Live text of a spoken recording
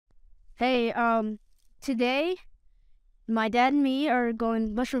Hey, today my dad and me are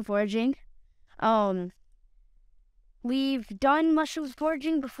going mushroom foraging. Um, we've done mushroom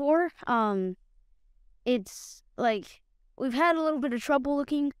foraging before. It's like we've had a little bit of trouble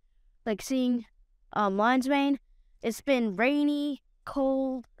seeing lion's mane. It's been rainy,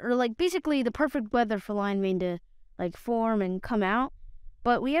 cold, or basically the perfect weather for lion mane to form and come out,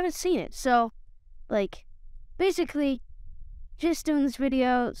 but we haven't seen it. So basically just doing this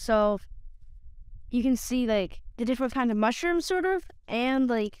video so you can see the different kind of mushrooms sort of,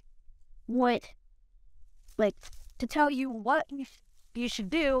 and what to tell you what you should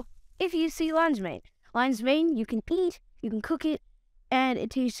do if you see lion's mane. Lion's mane you can eat, you can cook it, and it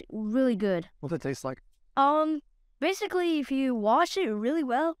tastes really good. What's it taste like? Basically if you wash it really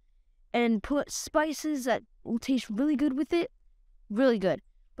well and put spices that will taste really good with it, really good.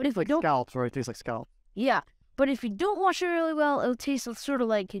 But if It's like you don't, scallops, right? It tastes like scallops. yeah. But if you don't wash it really well, it'll taste sort of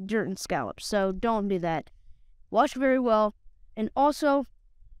like dirt and scallops. So don't do that. Wash very well, and also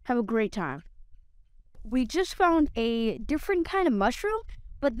have a great time. We just found a different kind of mushroom,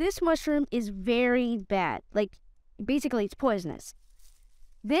 but this mushroom is very bad. Basically, it's poisonous.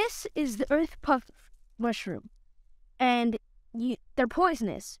 This is the earth puff mushroom, and they're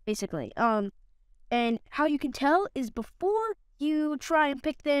poisonous, basically. And how you can tell is before you try and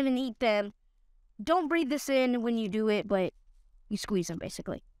pick them and eat them, don't breathe this in when you do it, but you squeeze them,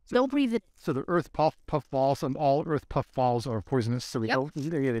 basically. Don't breathe it. So the earth puff balls and all earth puff balls are poisonous, so we Yep. don't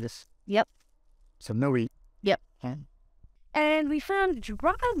eat any of this. Yep. So no eat. Yep. Okay. And we found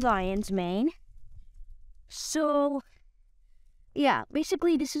dried lion's mane. So, yeah,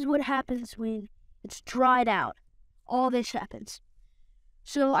 basically this is what happens when it's dried out. All this happens.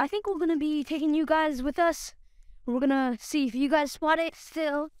 So I think we're going to be taking you guys with us. We're going to see if you guys spot it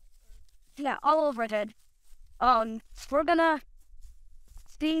still. Yeah, all over it. We're going to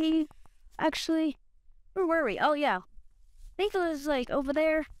see, actually, where were we? Oh, yeah. I think it was, over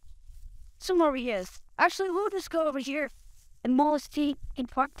there. Somewhere he is. Actually, we'll just go over here and molestate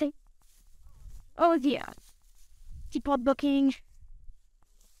and party. Oh, yeah. Keep on looking.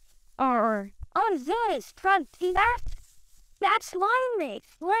 Or, on this, try to see that? That's lion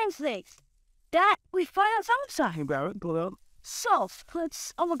snakes. That we find outside. You grab it, pull it out. So,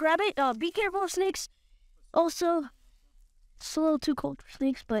 I'm gonna grab it. Be careful of snakes. Also, it's a little too cold for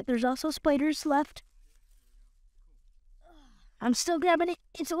snakes, but there's also spiders left. I'm still grabbing it.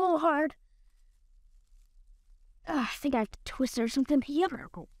 It's a little hard. I think I have to twist it or something. Yep.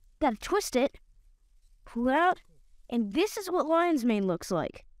 Gotta twist it. Pull it out. And this is what lion's mane looks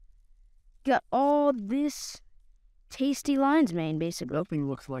like. Got all this tasty lion's mane, basically. Nothing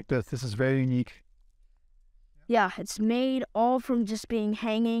looks like this. This is very unique. Yeah, it's made all from just being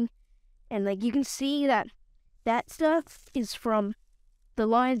hanging. And you can see that stuff is from the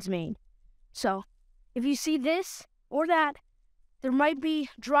lion's mane. So, if you see this or that, there might be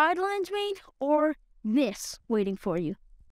dried lion's mane or this waiting for you.